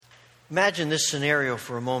Imagine this scenario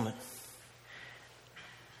for a moment.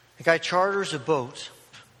 A guy charters a boat,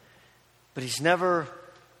 but he's never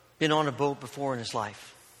been on a boat before in his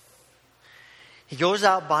life. He goes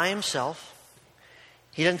out by himself.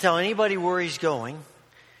 He doesn't tell anybody where he's going.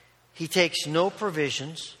 He takes no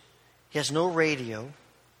provisions. He has no radio,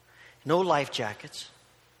 no life jackets.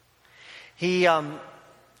 And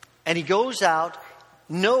he goes out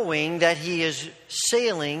knowing that he is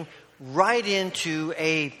sailing right into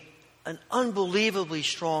an unbelievably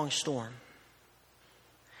strong storm.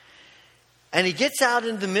 And he gets out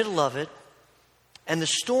in the middle of it, and the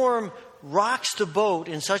storm rocks the boat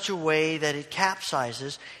in such a way that it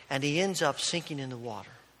capsizes, and he ends up sinking in the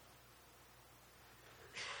water.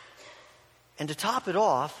 And to top it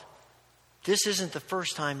off, this isn't the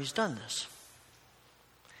first time he's done this.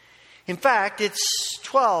 In fact, it's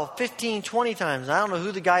 12, 15, 20 times. I don't know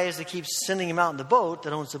who the guy is that keeps sending him out in the boat,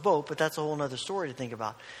 that owns the boat, but that's a whole other story to think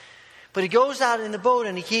about. But he goes out in the boat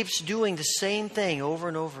and he keeps doing the same thing over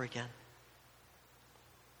and over again.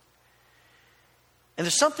 And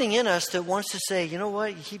there's something in us that wants to say, you know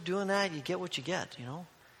what, you keep doing that, you get what you get, you know.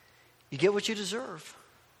 You get what you deserve.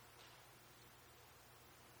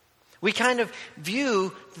 We kind of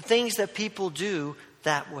view the things that people do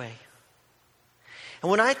that way. And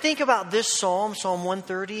when I think about this psalm, Psalm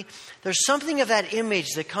 130, there's something of that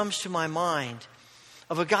image that comes to my mind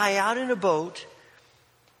of a guy out in a boat,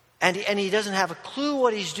 and he doesn't have a clue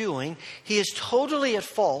what he's doing. He is totally at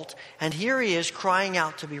fault, and here he is crying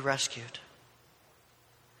out to be rescued.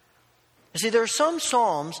 You see, there are some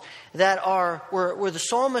psalms that are where the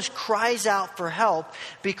psalmist cries out for help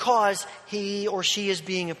because he or she is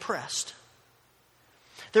being oppressed.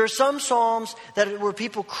 There are some psalms where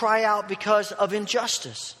people cry out because of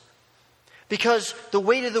injustice, because the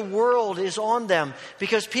weight of the world is on them,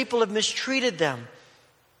 because people have mistreated them.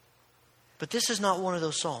 But this is not one of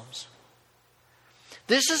those psalms.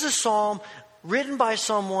 This is a psalm written by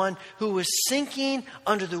someone who is sinking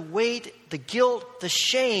under the weight, the guilt, the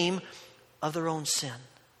shame of their own sin.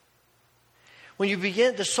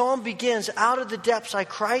 The psalm begins, "Out of the depths I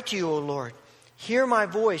cry to you, O Lord. Hear my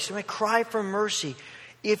voice, and I cry for mercy.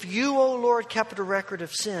 If you, O Lord, kept a record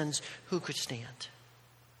of sins, who could stand?"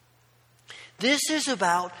 This is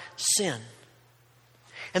about sin.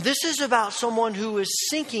 And this is about someone who is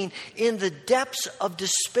sinking in the depths of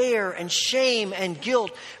despair and shame and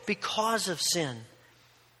guilt because of sin,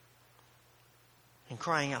 and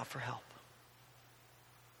crying out for help.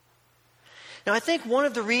 Now, I think one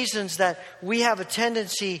of the reasons that we have a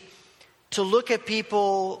tendency to look at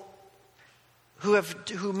people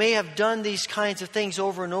who may have done these kinds of things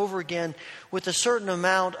over and over again with a certain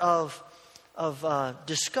amount of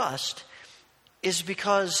disgust is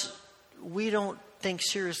because we don't think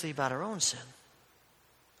seriously about our own sin.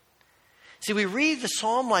 See, we read the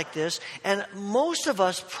psalm like this, and most of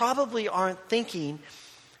us probably aren't thinking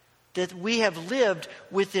that we have lived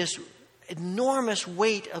with this enormous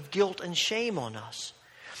weight of guilt and shame on us.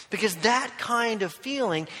 Because that kind of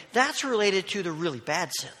feeling, that's related to the really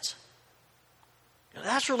bad sins.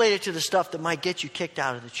 That's related to the stuff that might get you kicked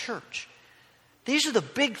out of the church. These are the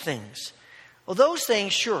big things. Well, those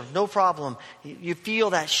things, sure, no problem. You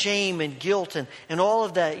feel that shame and guilt and all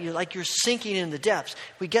of that. You're sinking in the depths.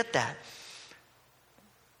 We get that.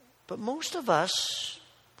 But most of us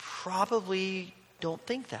probably don't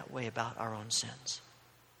think that way about our own sins.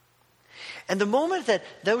 And the moment that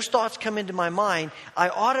those thoughts come into my mind, I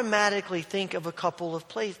automatically think of a couple of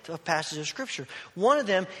passages of Scripture. One of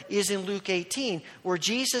them is in Luke 18, where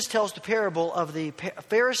Jesus tells the parable of the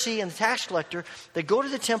Pharisee and the tax collector that go to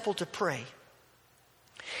the temple to pray.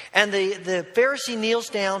 And the Pharisee kneels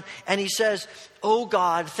down and he says, "Oh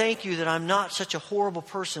God, thank you that I'm not such a horrible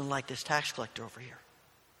person like this tax collector over here.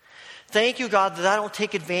 Thank you, God, that I don't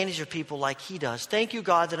take advantage of people like he does. Thank you,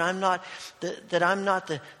 God, that I'm not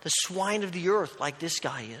the swine of the earth like this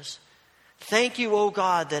guy is. Thank you, oh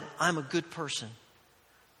God, that I'm a good person."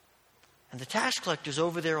 And the tax collector's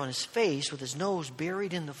over there on his face with his nose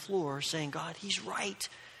buried in the floor saying, "God, he's right.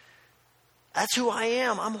 That's who I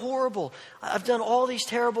am. I'm horrible. I've done all these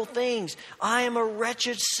terrible things. I am a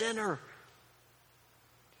wretched sinner."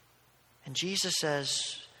 And Jesus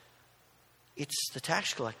says, it's the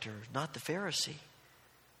tax collector, not the Pharisee,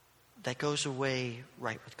 that goes away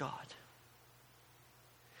right with God.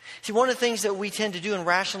 See, one of the things that we tend to do in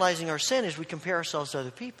rationalizing our sin is we compare ourselves to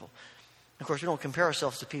other people. Of course, we don't compare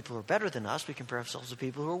ourselves to people who are better than us. We compare ourselves to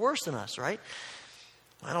people who are worse than us, right?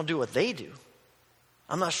 I don't do what they do.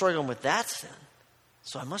 I'm not struggling with that sin,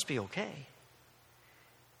 so I must be okay.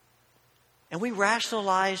 And we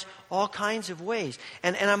rationalize all kinds of ways.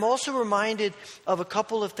 And I'm also reminded of a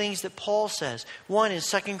couple of things that Paul says. One is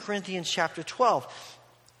 2 Corinthians chapter 12,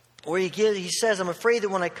 where he says, I'm afraid that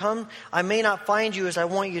when I come, I may not find you as I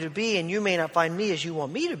want you to be, and you may not find me as you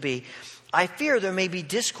want me to be. I fear there may be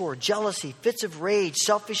discord, jealousy, fits of rage,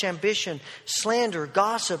 selfish ambition, slander,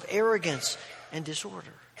 gossip, arrogance, and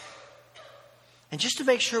disorder. And just to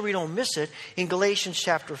make sure we don't miss it, in Galatians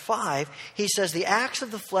chapter 5, he says the acts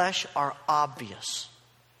of the flesh are obvious.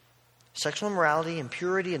 Sexual immorality,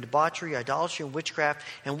 impurity, and debauchery, idolatry, and witchcraft.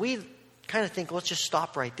 And we kind of think, let's just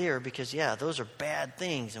stop right there because, those are bad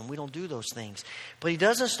things and we don't do those things. But he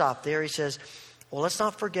doesn't stop there. He says, well, let's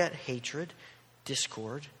not forget hatred,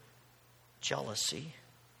 discord, jealousy,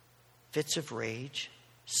 fits of rage,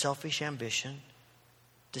 selfish ambition,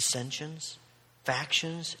 dissensions,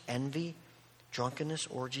 factions, envy, drunkenness,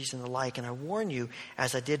 orgies, and the like. And I warn you,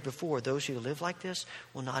 as I did before, those who live like this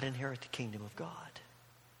will not inherit the kingdom of God.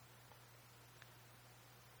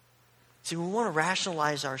 See, when we want to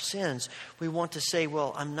rationalize our sins, we want to say,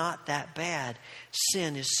 well, I'm not that bad.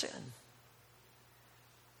 Sin is sin.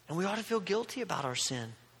 And we ought to feel guilty about our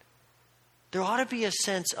sin. There ought to be a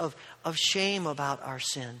sense of shame about our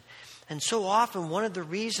sin. And so often, one of the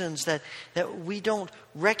reasons that we don't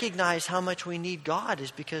recognize how much we need God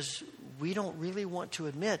is because we don't really want to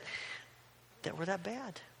admit that we're that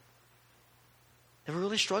bad. That we're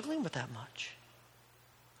really struggling with that much.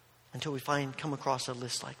 Until we come across a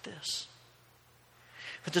list like this.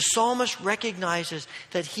 But the psalmist recognizes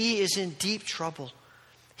that he is in deep trouble.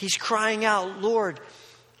 He's crying out, Lord,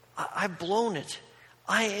 I've blown it.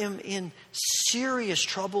 I am in serious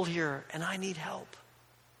trouble here and I need help.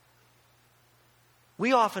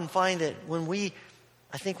 We often find that when we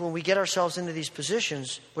get ourselves into these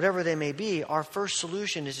positions, whatever they may be, our first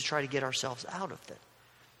solution is to try to get ourselves out of it.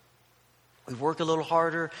 We work a little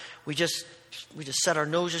harder. We just set our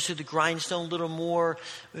noses to the grindstone a little more.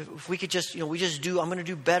 If we could just, I'm going to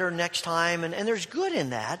do better next time. And there's good in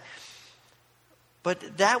that.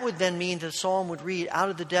 But that would then mean the psalm would read, out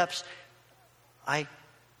of the depths, I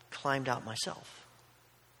climbed out myself.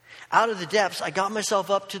 Out of the depths, I got myself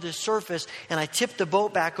up to the surface and I tipped the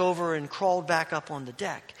boat back over and crawled back up on the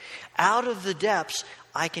deck. Out of the depths,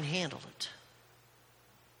 I can handle it.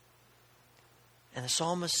 And the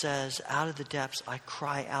psalmist says, out of the depths, I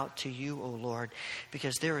cry out to you, O Lord,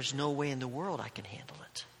 because there is no way in the world I can handle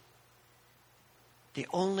it. The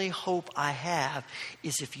only hope I have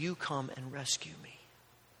is if you come and rescue me.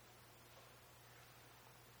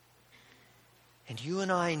 And you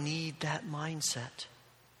and I need that mindset.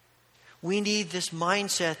 We need this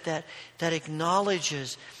mindset that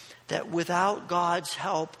acknowledges that without God's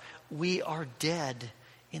help, we are dead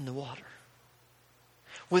in the water.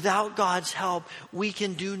 Without God's help, we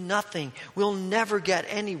can do nothing. We'll never get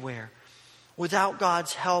anywhere. Without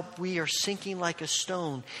God's help, we are sinking like a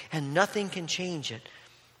stone, and nothing can change it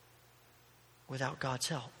without God's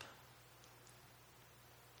help.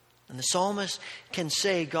 And the psalmist can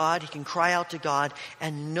say, he can cry out to God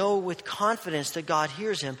and know with confidence that God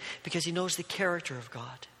hears him because he knows the character of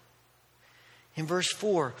God. In verse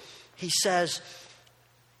 4, he says,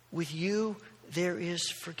 with you there is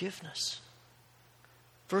forgiveness.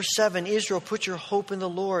 Verse 7, Israel, put your hope in the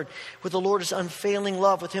Lord. With the Lord is unfailing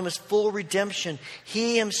love. With him is full redemption.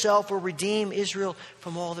 He himself will redeem Israel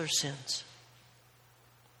from all their sins.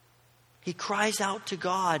 He cries out to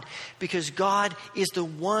God because God is the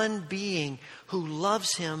one being who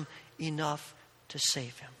loves him enough to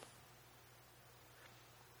save him.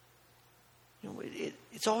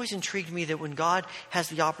 It's always intrigued me that when God has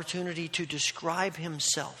the opportunity to describe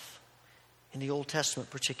himself, in the Old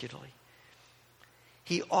Testament particularly,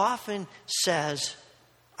 he often says,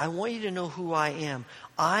 I want you to know who I am.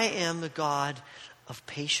 I am the God of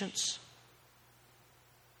patience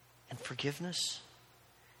and forgiveness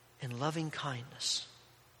and loving kindness.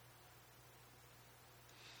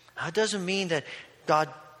 Now, it doesn't mean that God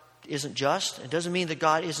isn't just. It doesn't mean that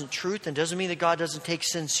God isn't truth. And it doesn't mean that God doesn't take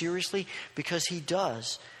sin seriously, because he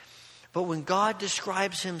does. But when God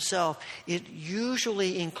describes himself, it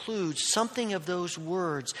usually includes something of those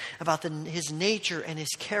words about his nature and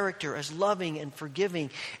his character as loving and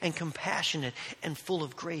forgiving and compassionate and full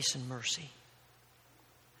of grace and mercy.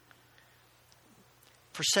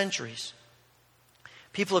 For centuries,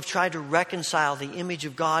 people have tried to reconcile the image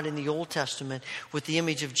of God in the Old Testament with the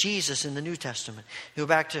image of Jesus in the New Testament. You go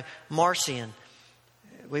back to Marcion,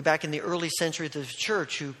 way back in the early century of the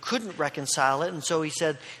church, who couldn't reconcile it. And so he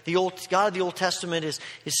said the God of the Old Testament is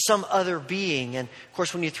some other being. And of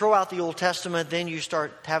course, when you throw out the Old Testament, then you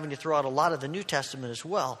start having to throw out a lot of the New Testament as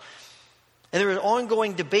well. And there are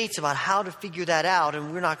ongoing debates about how to figure that out,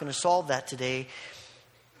 and we're not going to solve that today.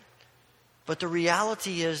 But the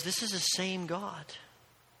reality is, this is the same God.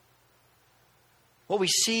 What we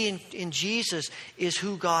see in Jesus is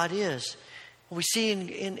who God is. What we see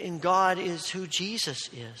in God is who Jesus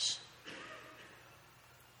is.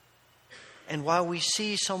 And while we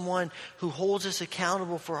see someone who holds us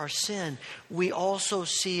accountable for our sin, we also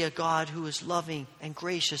see a God who is loving and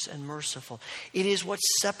gracious and merciful. It is what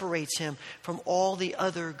separates him from all the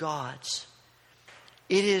other gods.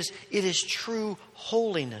 It is true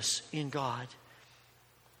holiness in God.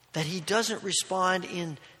 That he doesn't respond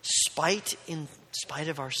in spite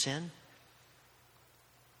of our sin.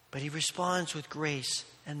 But he responds with grace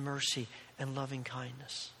and mercy and loving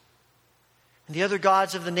kindness. And the other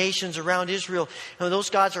gods of the nations around Israel, those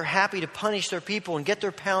gods are happy to punish their people and get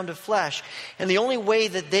their pound of flesh. And the only way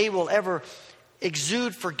that they will ever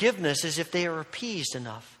exude forgiveness is if they are appeased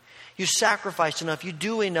enough. You sacrifice enough, you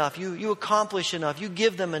do enough, you accomplish enough, you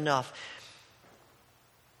give them enough.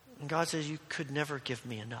 And God says, you could never give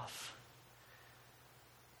me enough.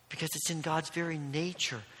 Because it's in God's very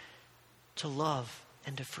nature to love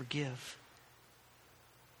and to forgive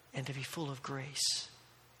and to be full of grace.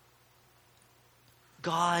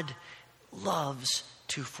 God loves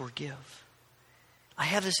to forgive. I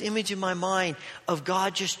have this image in my mind of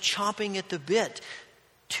God just chomping at the bit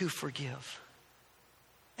to forgive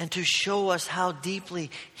and to show us how deeply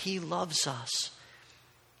he loves us.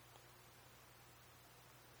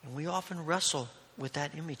 And we often wrestle with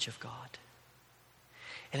that image of God.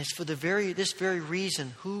 And it's for this very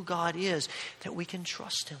reason, who God is, that we can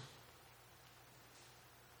trust him.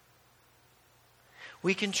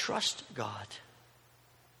 We can trust God.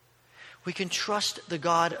 We can trust the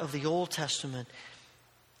God of the Old Testament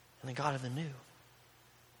and the God of the New.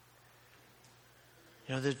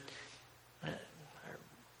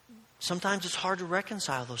 Sometimes it's hard to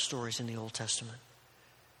reconcile those stories in the Old Testament.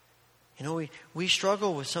 We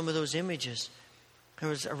struggle with some of those images.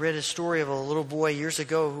 I read a story of a little boy years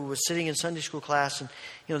ago who was sitting in Sunday school class, and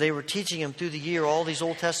they were teaching him through the year all these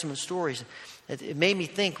Old Testament stories. It made me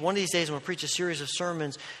think, one of these days I'm going to preach a series of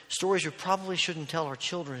sermons, stories we probably shouldn't tell our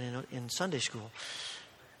children in Sunday school.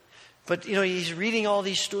 But, he's reading all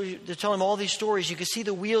these stories, they're telling him all these stories. You can see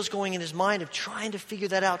the wheels going in his mind of trying to figure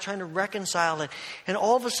that out, trying to reconcile it. And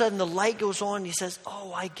all of a sudden the light goes on and he says,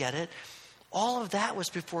 oh, I get it. All of that was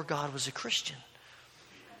before God was a Christian.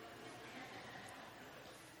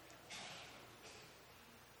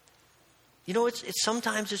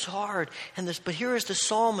 Sometimes it's hard. But here is the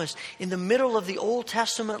psalmist in the middle of the Old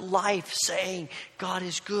Testament life saying, God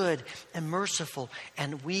is good and merciful,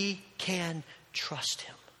 and we can trust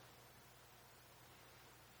him.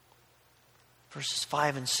 Verses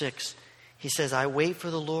 5 and 6, he says, I wait for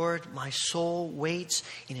the Lord, my soul waits,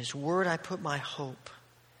 in his word I put my hope.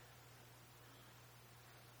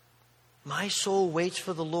 My soul waits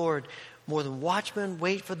for the Lord. More than watchmen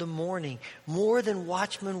wait for the morning. More than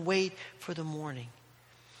watchmen wait for the morning.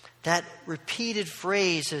 That repeated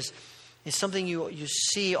phrase is something you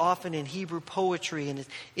see often in Hebrew poetry, and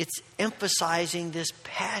it's emphasizing this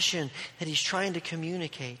passion that he's trying to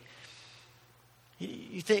communicate.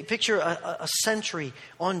 Picture a sentry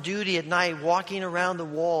on duty at night walking around the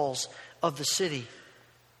walls of the city.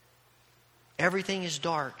 Everything is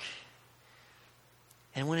dark.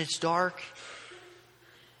 And when it's dark,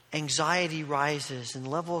 anxiety rises and the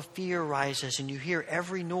level of fear rises, and you hear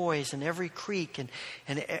every noise and every creak and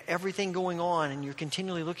everything going on, and you're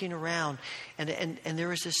continually looking around, and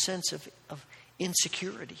there is this sense of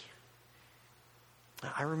insecurity.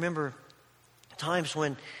 I remember times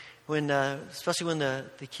when especially when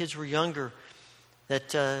the kids were younger,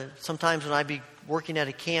 that sometimes when I'd be working at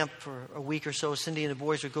a camp for a week or so, Cindy and the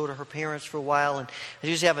boys would go to her parents for a while, and I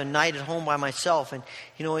usually have a night at home by myself. And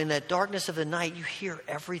in that darkness of the night, you hear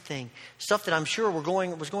everything, stuff that I'm sure was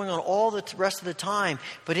going on all the rest of the time.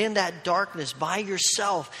 But in that darkness, by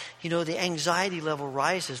yourself, the anxiety level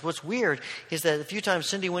rises. What's weird is that a few times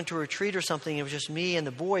Cindy went to a retreat or something, it was just me and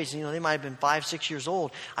the boys. They might have been 5, 6 years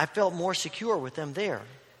old. I felt more secure with them there,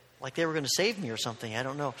 like they were going to save me or something. I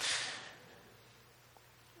don't know.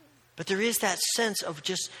 But there is that sense of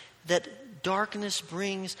just that darkness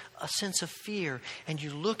brings a sense of fear. And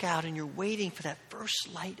you look out and you're waiting for that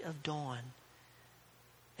first light of dawn.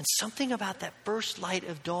 And something about that first light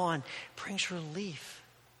of dawn brings relief.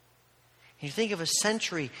 And you think of a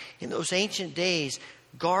sentry in those ancient days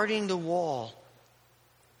guarding the wall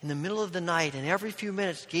in the middle of the night, and every few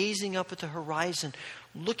minutes gazing up at the horizon,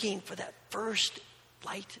 looking for that first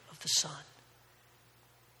light of the sun.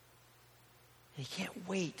 And he can't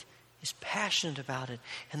wait is passionate about it.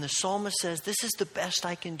 And the psalmist says, this is the best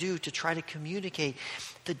I can do to try to communicate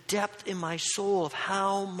the depth in my soul of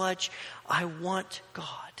how much I want God.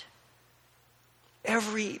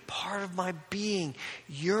 Every part of my being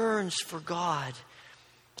yearns for God.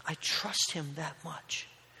 I trust Him that much.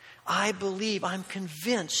 I believe, I'm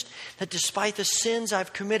convinced that despite the sins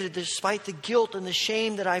I've committed, despite the guilt and the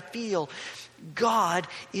shame that I feel, God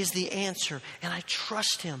is the answer. And I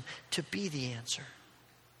trust Him to be the answer.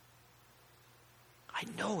 I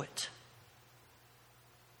know it.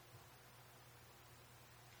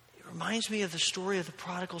 It reminds me of the story of the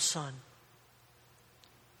prodigal son.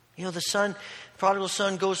 You know, the prodigal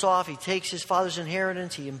son goes off, he takes his father's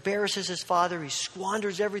inheritance, he embarrasses his father, he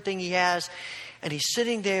squanders everything he has, and he's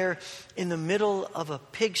sitting there in the middle of a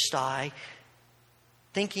pigsty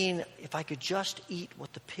thinking, if I could just eat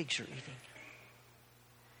what the pigs are eating.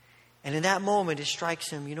 And in that moment, it strikes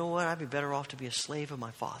him, you know what, I'd be better off to be a slave of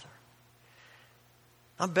my father.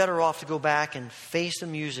 I'm better off to go back and face the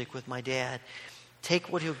music with my dad,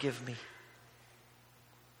 take what he'll give me.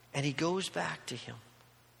 And he goes back to him.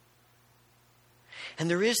 And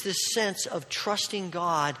there is this sense of trusting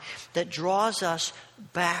God that draws us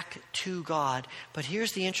back to God. But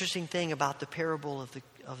here's the interesting thing about the parable of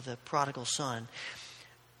the prodigal son.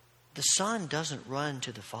 The son doesn't run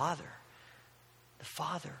to the father. The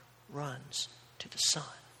father runs to the son.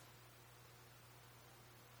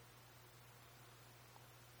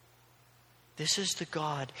 This is the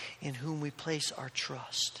God in whom we place our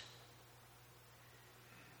trust.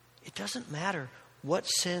 It doesn't matter what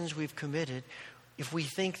sins we've committed if we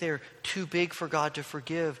think they're too big for God to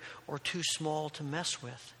forgive or too small to mess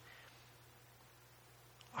with.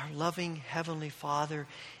 Our loving Heavenly Father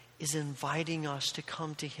is inviting us to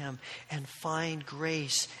come to Him and find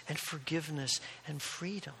grace and forgiveness and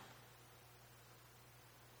freedom.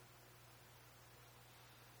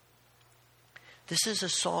 This is a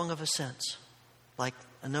song of ascents, like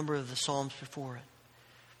a number of the Psalms before it.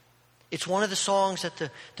 It's one of the songs that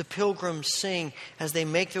the pilgrims sing as they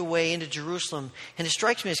make their way into Jerusalem. And it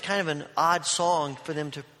strikes me as kind of an odd song for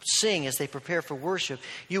them to sing as they prepare for worship.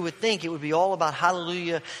 You would think it would be all about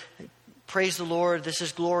hallelujah, praise the Lord, this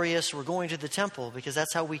is glorious, we're going to the temple, because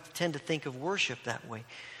that's how we tend to think of worship that way.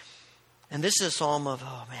 And this is a psalm of,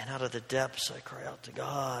 oh man, out of the depths I cry out to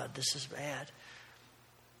God, this is bad.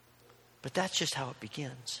 But that's just how it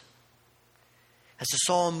begins. As the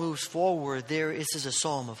psalm moves forward, this is a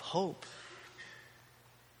psalm of hope.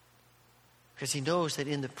 Because he knows that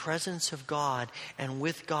in the presence of God and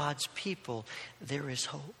with God's people, there is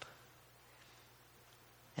hope.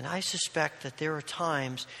 And I suspect that there are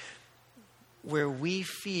times where we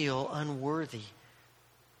feel unworthy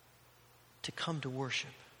to come to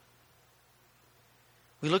worship.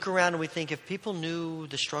 We look around and we think, if people knew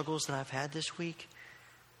the struggles that I've had this week,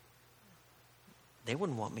 they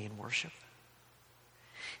wouldn't want me in worship.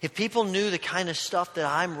 If people knew the kind of stuff that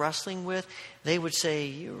I'm wrestling with, they would say,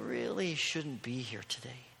 you really shouldn't be here today.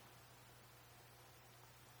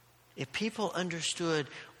 If people understood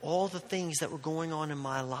all the things that were going on in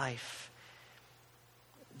my life,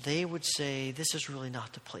 they would say, this is really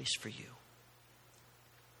not the place for you.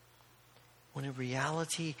 When in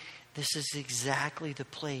reality, this is exactly the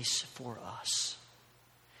place for us.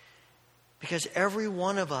 Because every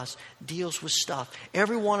one of us deals with stuff.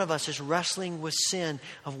 Every one of us is wrestling with sin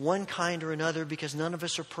of one kind or another, because none of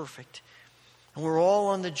us are perfect. And we're all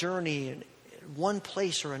on the journey in one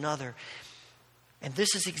place or another. And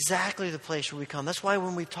this is exactly the place where we come. That's why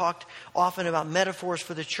when we've talked often about metaphors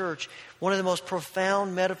for the church, one of the most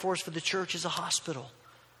profound metaphors for the church is a hospital.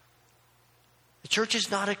 The church is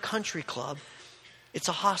not a country club. It's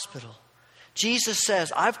a hospital. Jesus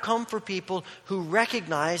says, I've come for people who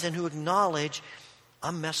recognize and who acknowledge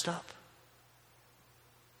I'm messed up.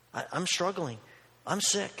 I'm struggling. I'm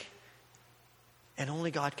sick. And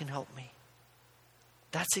only God can help me.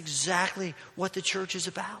 That's exactly what the church is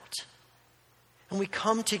about. And we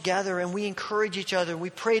come together and we encourage each other. We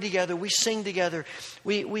pray together. We sing together.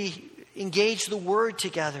 We engage the Word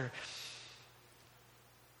together.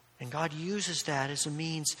 And God uses that as a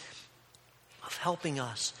means of helping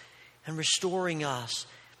us and restoring us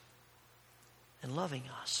and loving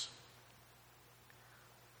us.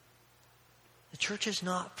 The church is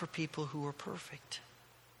not for people who are perfect.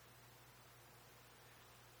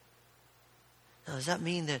 Now, does that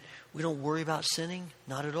mean that we don't worry about sinning?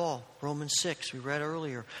 Not at all. Romans 6, we read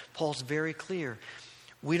earlier. Paul's very clear.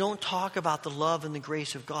 We don't talk about the love and the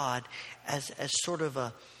grace of God as sort of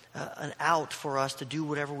an out for us to do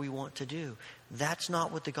whatever we want to do. That's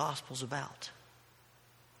not what the gospel's about.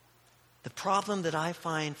 The problem that I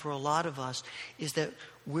find for a lot of us is that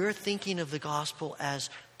we're thinking of the gospel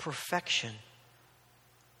as perfection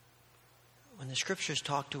when the Scriptures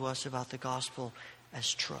talk to us about the gospel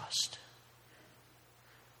as trust.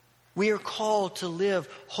 We are called to live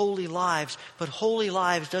holy lives, but holy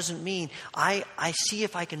lives doesn't mean I see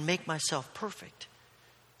if I can make myself perfect.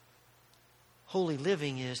 Holy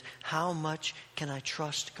living is, how much can I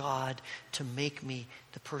trust God to make me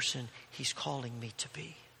the person He's calling me to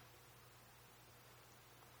be?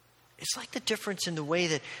 It's like the difference in the way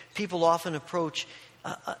that people often approach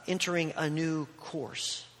entering a new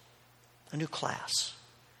course, a new class.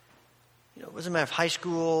 It doesn't matter if high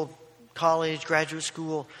school, college, graduate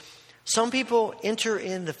school. Some people enter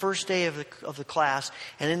in the first day of the class,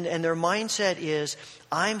 and their mindset is,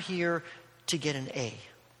 I'm here to get an A.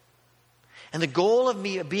 And the goal of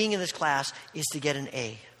me being in this class is to get an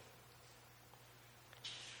A.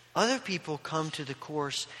 Other people come to the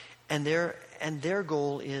course, and their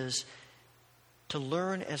goal is to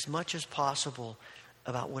learn as much as possible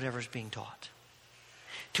about whatever's being taught.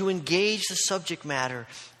 To engage the subject matter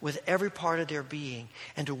with every part of their being,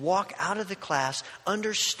 and to walk out of the class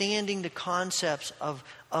understanding the concepts of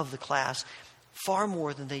the class far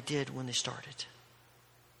more than they did when they started.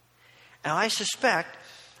 Now, I suspect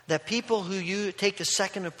that people who take the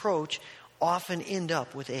second approach often end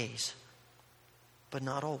up with A's, but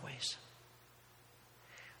not always.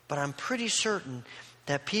 But I'm pretty certain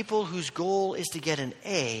that people whose goal is to get an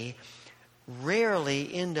A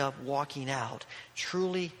rarely end up walking out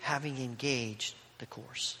truly having engaged the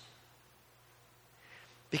course.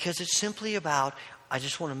 Because it's simply about, I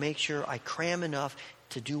just want to make sure I cram enough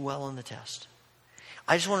to do well on the test.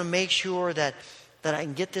 I just want to make sure that I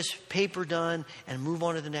can get this paper done and move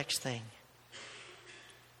on to the next thing.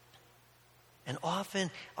 And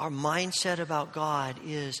often our mindset about God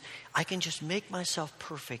is, I can just make myself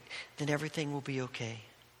perfect, then everything will be okay.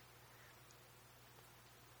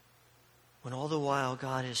 When all the while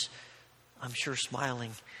God is, I'm sure,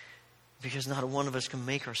 smiling, because not one of us can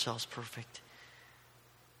make ourselves perfect.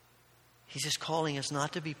 He's just calling us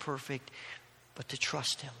not to be perfect, but to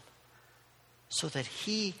trust Him, so that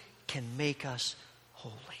He can make us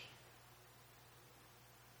holy.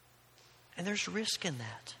 And there's risk in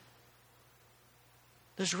that.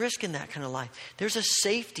 There's risk in that kind of life. There's a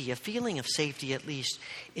safety, a feeling of safety at least,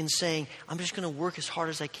 in saying, I'm just going to work as hard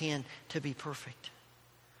as I can to be perfect.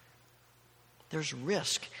 There's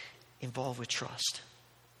risk involved with trust.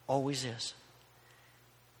 Always is.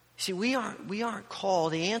 See, we aren't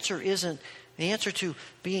called. The answer to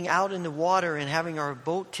being out in the water and having our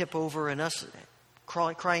boat tip over and us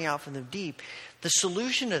crying out from the deep. The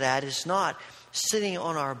solution to that is not sitting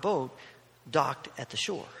on our boat docked at the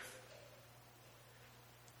shore.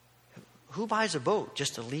 Who buys a boat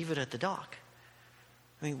just to leave it at the dock?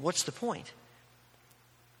 I mean, what's the point?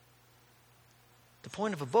 The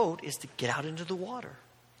point of a boat is to get out into the water.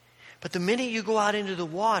 But the minute you go out into the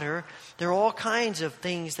water, there are all kinds of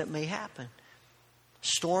things that may happen.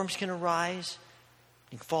 Storms can arise.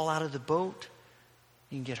 You can fall out of the boat.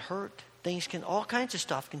 You can get hurt. All kinds of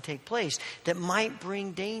stuff can take place that might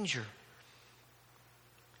bring danger.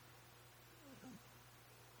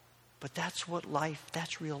 But that's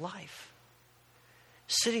real life.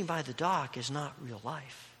 Sitting by the dock is not real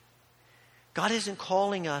life. God isn't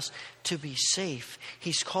calling us to be safe.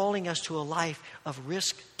 He's calling us to a life of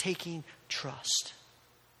risk-taking trust.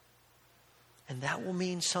 And that will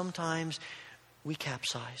mean sometimes we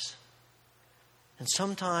capsize. And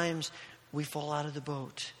sometimes we fall out of the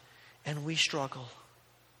boat and we struggle.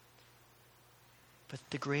 But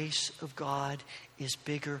the grace of God is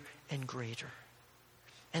bigger and greater.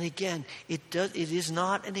 And again, it is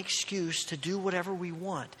not an excuse to do whatever we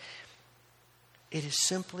want. It is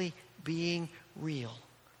simply being real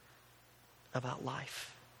about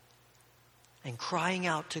life and crying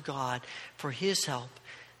out to God for His help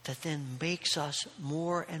that then makes us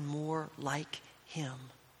more and more like Him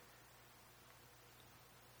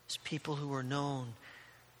as people who are known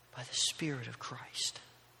by the Spirit of Christ.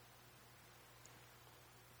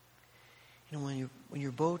 You know, when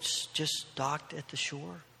your boat's just docked at the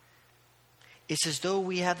shore, it's as though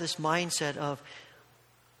we have this mindset of,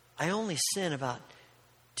 I only sin about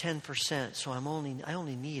 10%, so I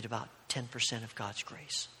only need about 10% of God's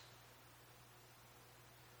grace.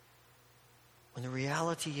 When the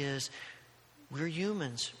reality is, we're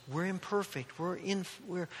humans, we're imperfect,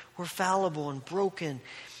 we're fallible and broken,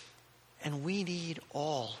 and we need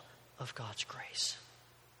all of God's grace.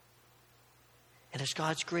 And as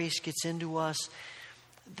God's grace gets into us,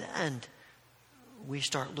 then we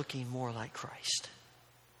start looking more like Christ.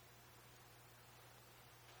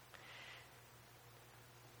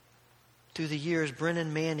 Through the years,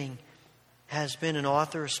 Brennan Manning has been an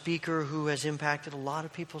author, a speaker who has impacted a lot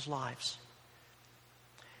of people's lives.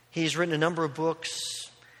 He's written a number of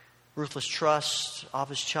books, Ruthless Trust,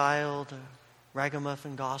 Abba's Child,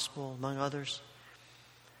 Ragamuffin Gospel, among others.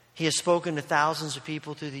 He has spoken to thousands of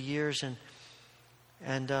people through the years,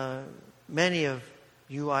 and many of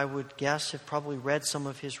you, I would guess, have probably read some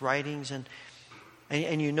of his writings, and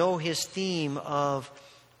you know his theme of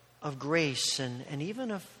grace and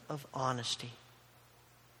even of honesty.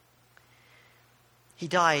 He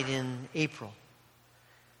died in April.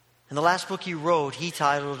 And the last book he wrote, he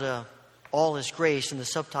titled All Is Grace, and the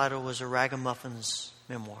subtitle was A Ragamuffin's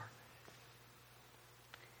Memoir.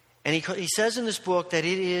 And he says in this book that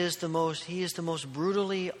he is the most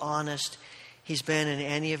brutally honest he's been in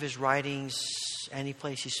any of his writings, any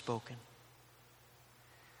place he's spoken.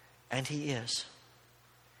 And he is.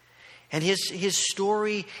 And his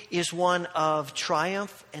story is one of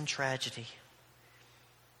triumph and tragedy.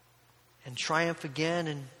 And triumph again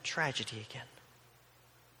and tragedy again.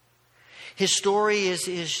 His story is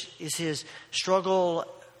his struggle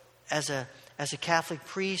as a Catholic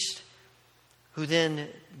priest who then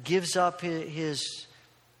gives up his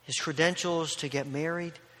credentials to get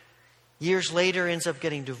married. Years later ends up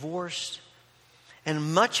getting divorced.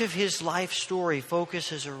 And much of his life story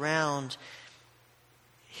focuses around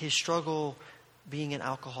his struggle being an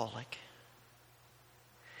alcoholic.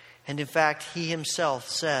 And in fact, he himself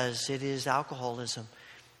says it is alcoholism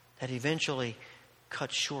that eventually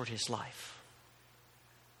cut short his life.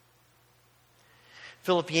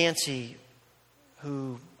 Philip Yancey,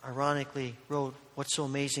 who ironically wrote What's So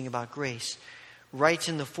Amazing About Grace, writes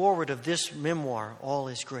in the foreword of this memoir, All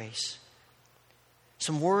Is Grace,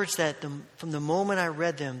 some words that from the moment I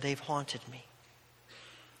read them, they've haunted me.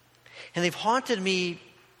 And they've haunted me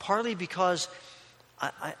partly because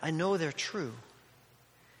I know they're true.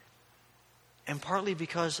 And partly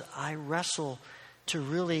because I wrestle to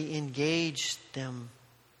really engage them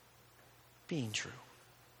being true.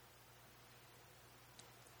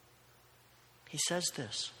 He says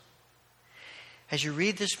this: as you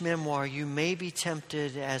read this memoir, you may be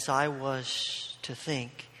tempted, as I was, to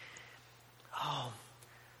think, oh,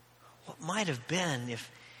 what might have been if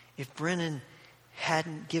Brennan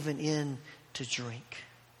hadn't given in to drink.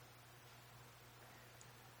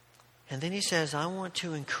 And then he says, I want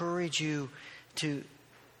to encourage you to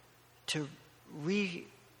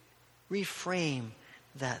reframe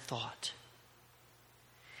that thought.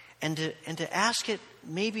 And to ask it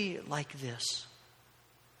maybe like this: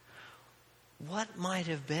 what might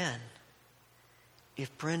have been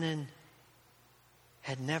if Brennan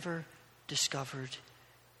had never discovered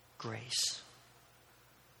grace?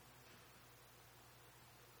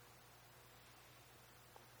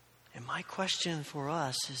 And my question for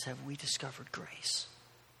us is, have we discovered grace?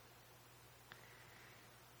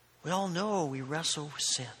 We all know we wrestle with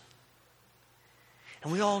sin.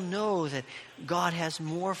 And we all know that God has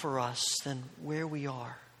more for us than where we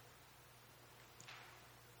are.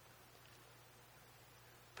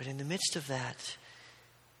 But in the midst of that,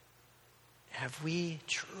 have we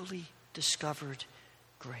truly discovered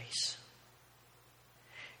grace?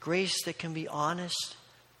 Grace that can be honest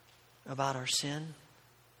about our sin,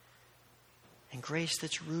 and grace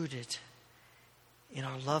that's rooted in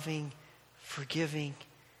our loving, forgiving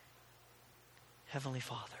Heavenly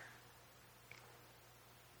Father.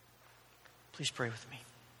 Please pray with me.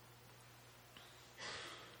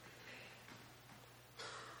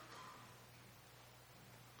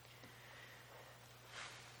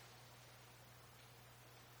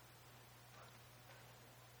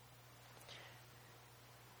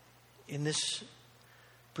 In this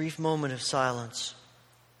brief moment of silence,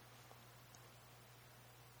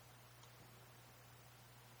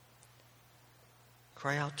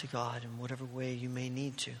 cry out to God in whatever way you may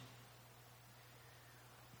need to.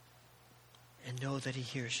 And know that He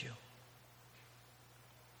hears you.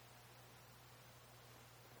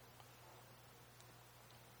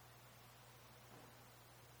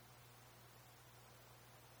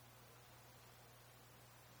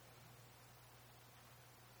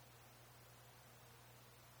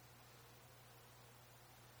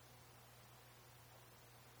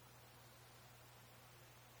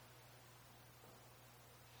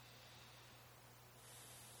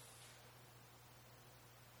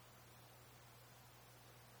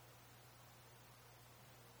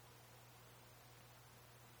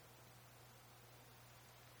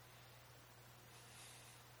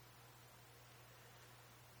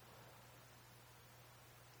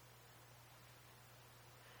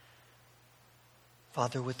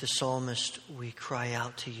 Father, with the psalmist, we cry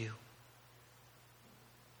out to you.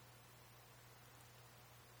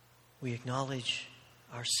 We acknowledge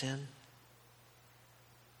our sin.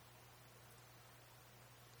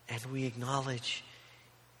 And we acknowledge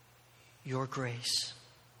your grace,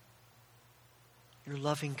 your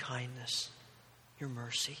loving kindness, your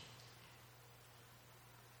mercy.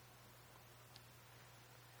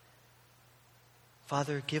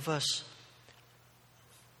 Father, give us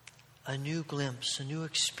a new glimpse, a new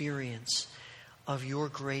experience of your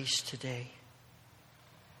grace today,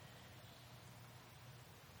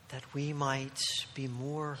 that we might be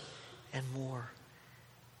more and more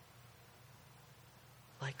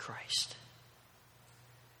like Christ.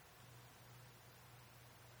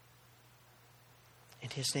 In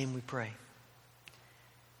His name we pray.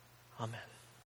 Amen.